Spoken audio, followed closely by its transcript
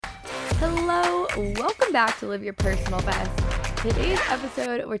Hello, welcome back to Live Your Personal Best. Today's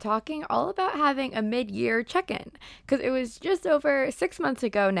episode, we're talking all about having a mid-year check-in, because it was just over 6 months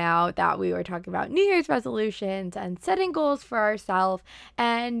ago now that we were talking about New Year's resolutions and setting goals for ourselves,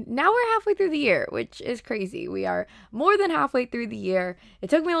 and now we're halfway through the year, which is crazy. We are more than halfway through the year. It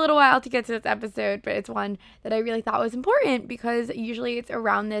took me a little while to get to this episode, but it's one that I really thought was important because usually it's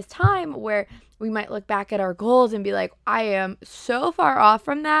around this time where we might look back at our goals and be like, I am so far off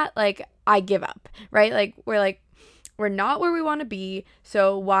from that, like, I give up, right? We're not where we want to be,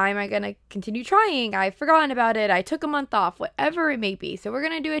 so why am I going to continue trying? I've forgotten about it. I took a month off, whatever it may be. So we're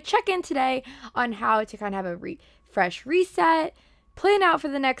going to do a check-in today on how to kind of have a fresh reset, plan out for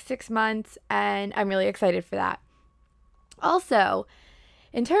the next 6 months, and I'm really excited for that. Also,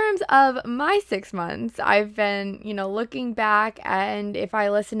 in terms of my 6 months, I've been, looking back, and if I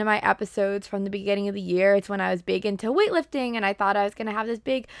listen to my episodes from the beginning of the year, it's when I was big into weightlifting, and I thought I was going to have this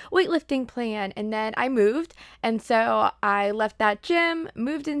big weightlifting plan, and then I moved, and so I left that gym,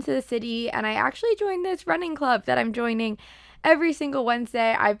 moved into the city, and I actually joined this running club that I'm joining every single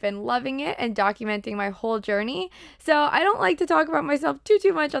Wednesday. I've been loving it and documenting my whole journey. So I don't like to talk about myself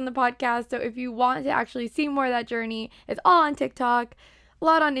too much on the podcast, so if you want to actually see more of that journey, it's all on TikTok. A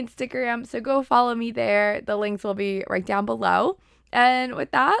lot on Instagram, so go follow me there. The links will be right down below. And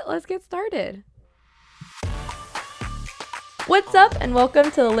with that, let's get started. What's up, and welcome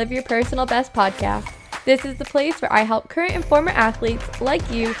to the Live Your Personal Best podcast. This is the place where I help current and former athletes like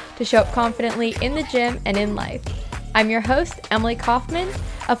you to show up confidently in the gym and in life. I'm your host, Emily Kaufman,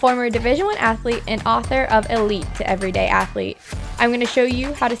 a former Division I athlete and author of Elite to Everyday Athlete. I'm going to show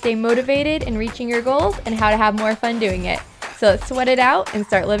you how to stay motivated in reaching your goals and how to have more fun doing it. So let's sweat it out and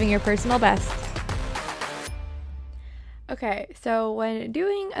start living your personal best. Okay, so when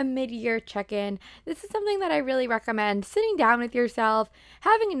doing a mid-year check-in, this is something that I really recommend sitting down with yourself,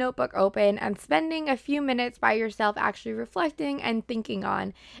 having a notebook open, and spending a few minutes by yourself actually reflecting and thinking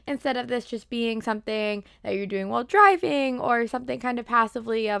on, instead of this just being something that you're doing while driving or something kind of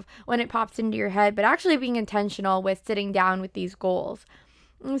passively of when it pops into your head, but actually being intentional with sitting down with these goals.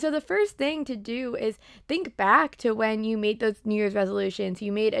 And so the first thing to do is think back to when you made those New Year's resolutions,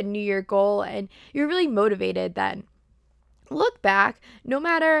 you made a New Year goal, and you're really motivated then. Look back, no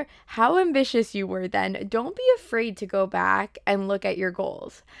matter how ambitious you were then, don't be afraid to go back and look at your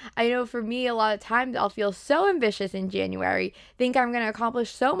goals. I know for me, a lot of times I'll feel so ambitious in January, think I'm going to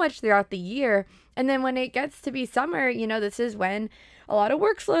accomplish so much throughout the year, and then when it gets to be summer, this is when a lot of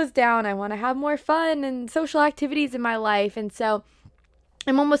work slows down. I want to have more fun and social activities in my life, and so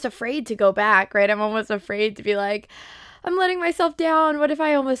I'm almost afraid to go back, right? I'm almost afraid to be like, I'm letting myself down. What if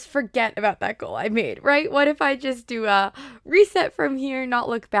I almost forget about that goal I made, right? What if I just do a reset from here, not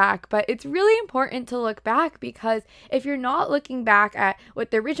look back? But it's really important to look back, because if you're not looking back at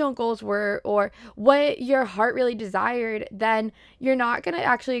what the original goals were or what your heart really desired, then you're not going to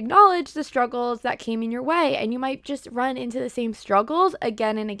actually acknowledge the struggles that came in your way, and you might just run into the same struggles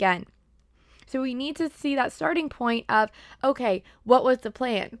again and again. So we need to see that starting point of, okay, what was the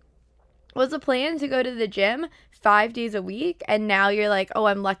plan? Was the plan to go to the gym 5 days a week, and now you're like, oh,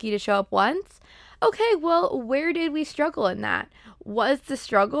 I'm lucky to show up once? Okay, well, where did we struggle in that? Was the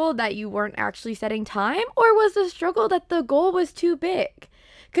struggle that you weren't actually setting time, or was the struggle that the goal was too big?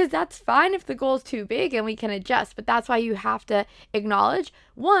 Because that's fine if the goal is too big and we can adjust, but that's why you have to acknowledge,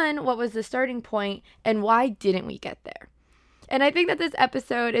 one, what was the starting point, and why didn't we get there? And I think that this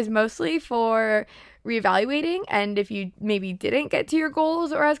episode is mostly for reevaluating, and if you maybe didn't get to your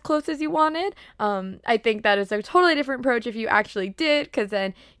goals or as close as you wanted, I think that is a totally different approach if you actually did, because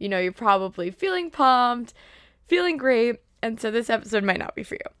then, you're probably feeling pumped, feeling great, and so this episode might not be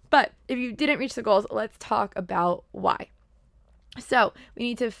for you. But if you didn't reach the goals, let's talk about why. So we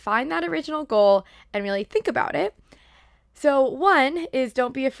need to find that original goal and really think about it. So one is,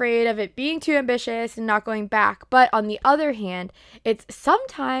 don't be afraid of it being too ambitious and not going back. But on the other hand, it's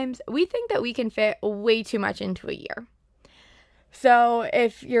sometimes we think that we can fit way too much into a year. So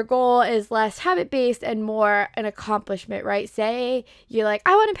if your goal is less habit-based and more an accomplishment, right? Say you're like,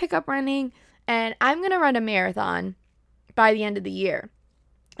 I want to pick up running and I'm going to run a marathon by the end of the year.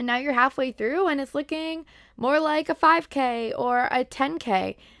 And now you're halfway through and it's looking more like a 5K or a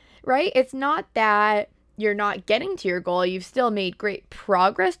 10K, right? It's not that you're not getting to your goal. You've still made great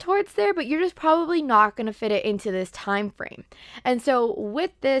progress towards there, but you're just probably not going to fit it into this time frame. And so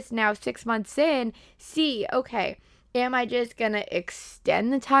with this now 6 months in, see, okay, am I just going to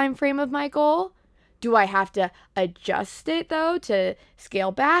extend the time frame of my goal? Do I have to adjust it though to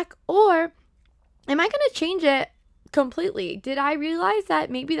scale back, or am I going to change it completely? Did I realize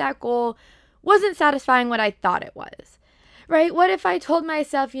that maybe that goal wasn't satisfying what I thought it was? Right? What if I told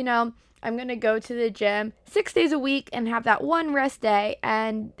myself, I'm going to go to the gym 6 days a week and have that one rest day.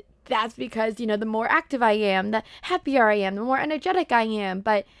 And that's because, the more active I am, the happier I am, the more energetic I am.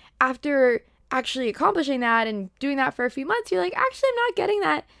 But after actually accomplishing that and doing that for a few months, you're like, actually, I'm not getting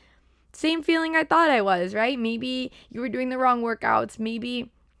that same feeling I thought I was, right? Maybe you were doing the wrong workouts.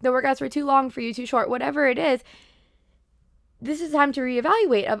 Maybe the workouts were too long for you, too short, whatever it is. This is time to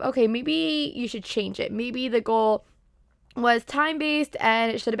reevaluate of, okay, maybe you should change it. Maybe the goal was time-based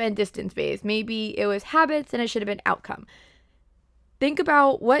and it should have been distance-based. Maybe it was habits and it should have been outcome. Think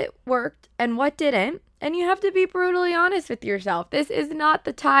about what worked and what didn't, and you have to be brutally honest with yourself. This is not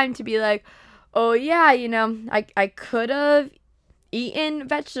the time to be like, oh yeah, I could have eaten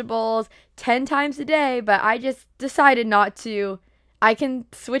vegetables 10 times a day, but I just decided not to. I can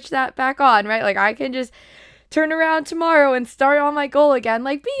switch that back on, right? Like I can just turn around tomorrow and start on my goal again.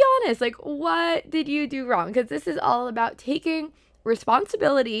 Like, be honest. Like, what did you do wrong? Because this is all about taking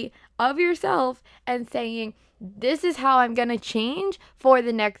responsibility of yourself and saying, this is how I'm going to change for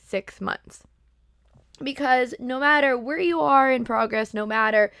the next 6 months. Because no matter where you are in progress, no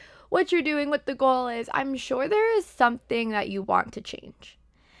matter what you're doing, what the goal is, I'm sure there is something that you want to change.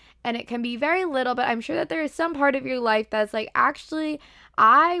 And it can be very little, but I'm sure that there is some part of your life that's like, actually,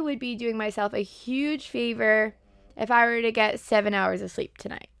 I would be doing myself a huge favor if I were to get 7 hours of sleep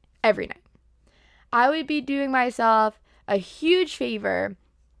tonight, every night. I would be doing myself a huge favor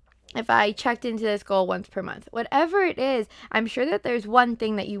if I checked into this goal once per month. Whatever it is, I'm sure that there's one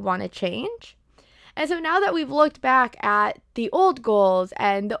thing that you want to change. And so now that we've looked back at the old goals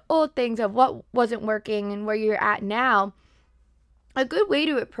and the old things of what wasn't working and where you're at now, a good way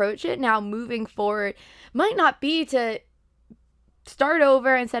to approach it now moving forward might not be to start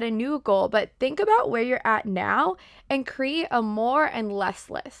over and set a new goal, but think about where you're at now and create a more and less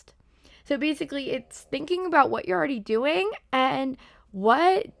list. So basically, it's thinking about what you're already doing and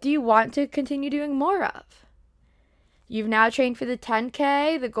what do you want to continue doing more of. You've now trained for the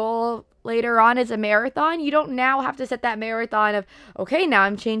 10K. The goal later on is a marathon. You don't now have to set that marathon of, okay, now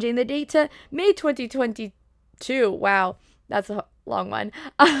I'm changing the date to May 2022. Wow, that's a long one.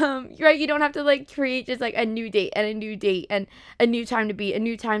 Right? You don't have to create just a new date and a new date and a new time to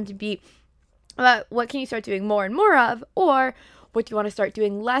beat, But what can you start doing more and more of? Or what do you want to start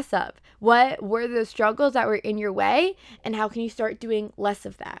doing less of? What were the struggles that were in your way? And how can you start doing less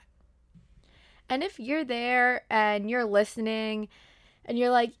of that? And if you're there and you're listening and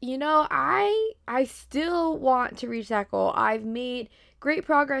you're like, I still want to reach that goal. I've made great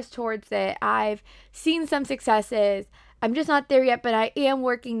progress towards it. I've seen some successes. I'm just not there yet, but I am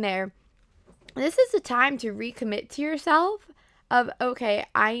working there. This is the time to recommit to yourself of, okay,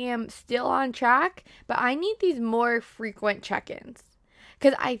 I am still on track, but I need these more frequent check-ins.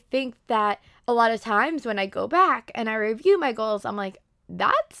 Because I think that a lot of times when I go back and I review my goals, I'm like,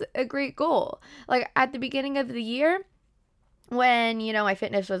 that's a great goal. Like at the beginning of the year, when, my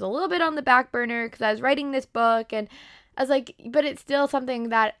fitness was a little bit on the back burner because I was writing this book, and I was like, but it's still something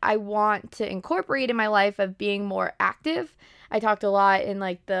that I want to incorporate in my life of being more active. I talked a lot in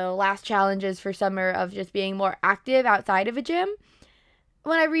the last challenges for summer of just being more active outside of a gym.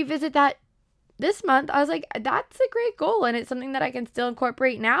 When I revisit that this month, I was like, that's a great goal and it's something that I can still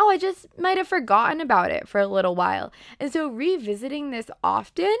incorporate now. I just might have forgotten about it for a little while. And so revisiting this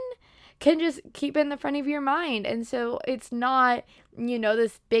often can just keep it in the front of your mind. And so it's not,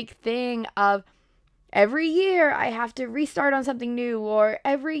 this big thing of every year I have to restart on something new, or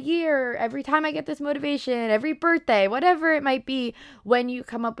every year, every time I get this motivation, every birthday, whatever it might be, when you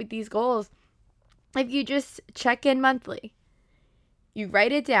come up with these goals. If you just check in monthly, you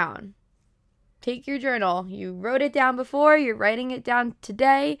write it down. Take your journal. You wrote it down before, you're writing it down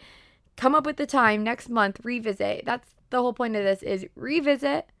today. Come up with the time next month, revisit. That's the whole point of this, is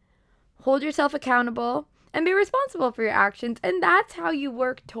revisit, hold yourself accountable, and be responsible for your actions. And that's how you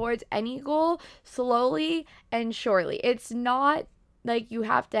work towards any goal, slowly and surely. It's not like you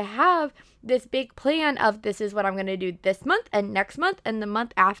have to have this big plan of, this is what I'm going to do this month and next month and the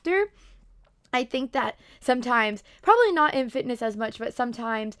month after. I think that sometimes, probably not in fitness as much, but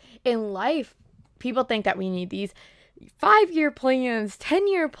sometimes in life, people think that we need these 5-year plans,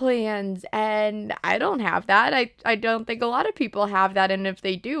 10-year plans, and I don't have that. I don't think a lot of people have that, and if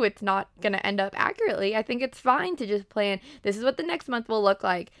they do, it's not going to end up accurately. I think it's fine to just plan, this is what the next month will look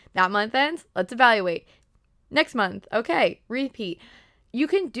like. That month ends, let's evaluate. Next month, okay, repeat. You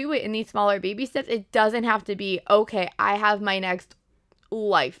can do it in these smaller baby steps. It doesn't have to be, okay, I have my next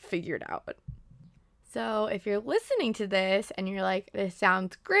life figured out. So if you're listening to this and you're like, this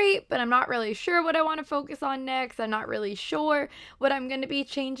sounds great, but I'm not really sure what I want to focus on next, I'm not really sure what I'm going to be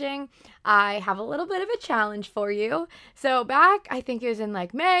changing, I have a little bit of a challenge for you. So back, I think it was in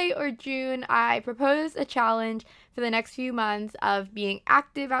like May or June, I proposed a challenge for the next few months of being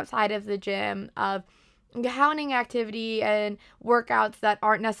active outside of the gym, of counting activity and workouts that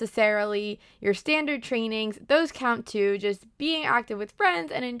aren't necessarily your standard trainings. Those count too, just being active with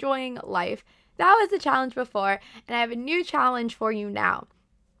friends and enjoying life. That was the challenge before, and I have a new challenge for you now.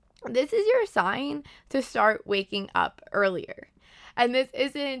 This is your sign to start waking up earlier. And this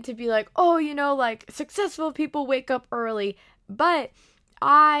isn't to be like, oh, like successful people wake up early, but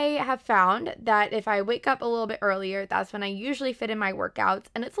I have found that if I wake up a little bit earlier, that's when I usually fit in my workouts.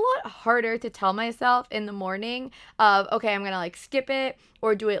 And it's a lot harder to tell myself in the morning of, okay, I'm going to like skip it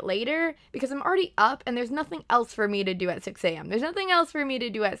or do it later because I'm already up and there's nothing else for me to do at 6 a.m. There's nothing else for me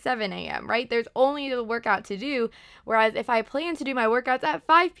to do at 7 a.m., right? There's only the workout to do. Whereas if I plan to do my workouts at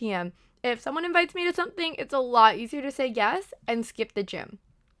 5 p.m., if someone invites me to something, it's a lot easier to say yes and skip the gym.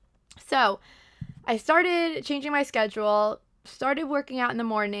 So I started changing my schedule, started working out in the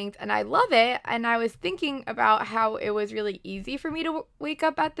mornings, and I love it. And I was thinking about how it was really easy for me to wake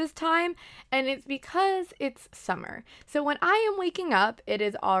up at this time, and it's because it's summer. So when I am waking up, it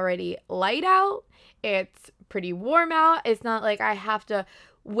is already light out, it's pretty warm out. It's not like I have to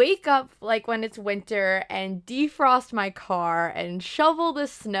wake up like when it's winter and defrost my car and shovel the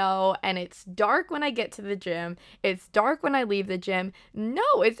snow, and it's dark when I get to the gym, it's dark when I leave the gym. No,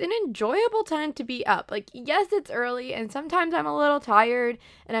 it's an enjoyable time to be up. Like, yes, it's early and sometimes I'm a little tired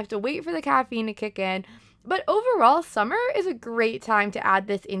and I have to wait for the caffeine to kick in, but overall, summer is a great time to add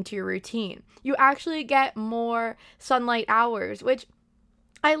this into your routine. You actually get more sunlight hours, which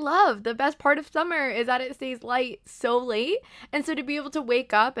I love. The best part of summer is that it stays light so late. And so to be able to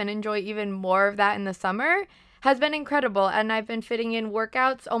wake up and enjoy even more of that in the summer has been incredible. And I've been fitting in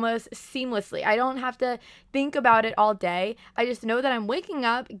workouts almost seamlessly. I don't have to think about it all day. I just know that I'm waking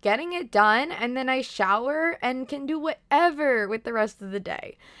up, getting it done, and then I shower and can do whatever with the rest of the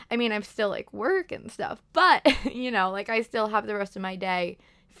day. I mean, I'm still like work and stuff, but like I still have the rest of my day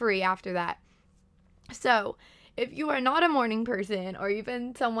free after that. So if you are not a morning person, or you've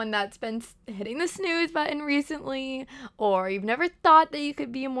been someone that's been hitting the snooze button recently, or you've never thought that you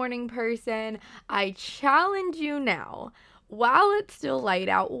could be a morning person, I challenge you now, while it's still light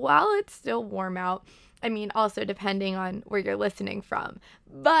out, while it's still warm out, I mean, also depending on where you're listening from,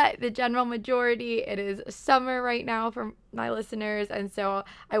 but the general majority, it is summer right now for my listeners, and so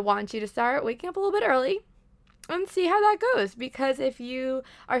I want you to start waking up a little bit early and see how that goes, because if you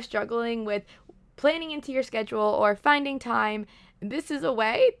are struggling with planning into your schedule or finding time, this is a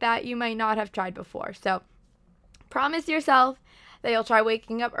way that you might not have tried before. So promise yourself that you'll try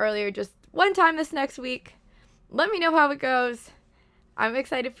waking up earlier just one time this next week. Let me know how it goes. I'm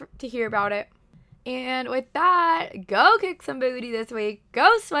excited to hear about it. And with that, go kick some booty this week.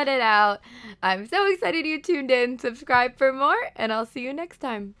 Go sweat it out. I'm so excited you tuned in. Subscribe for more, and I'll see you next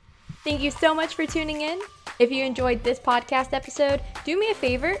time. Thank you so much for tuning in. If you enjoyed this podcast episode, do me a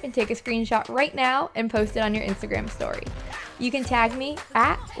favor and take a screenshot right now and post it on your Instagram story. You can tag me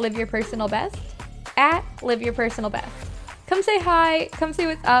at liveyourpersonalbest, at liveyourpersonalbest. Come say hi, come say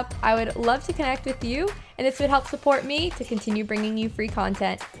what's up. I would love to connect with you, and this would help support me to continue bringing you free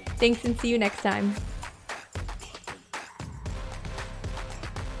content. Thanks, and see you next time.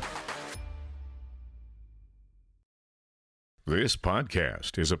 This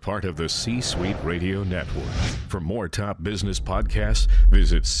podcast is a part of the C-Suite Radio Network. For more top business podcasts,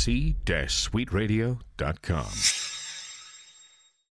 visit c-suiteradio.com.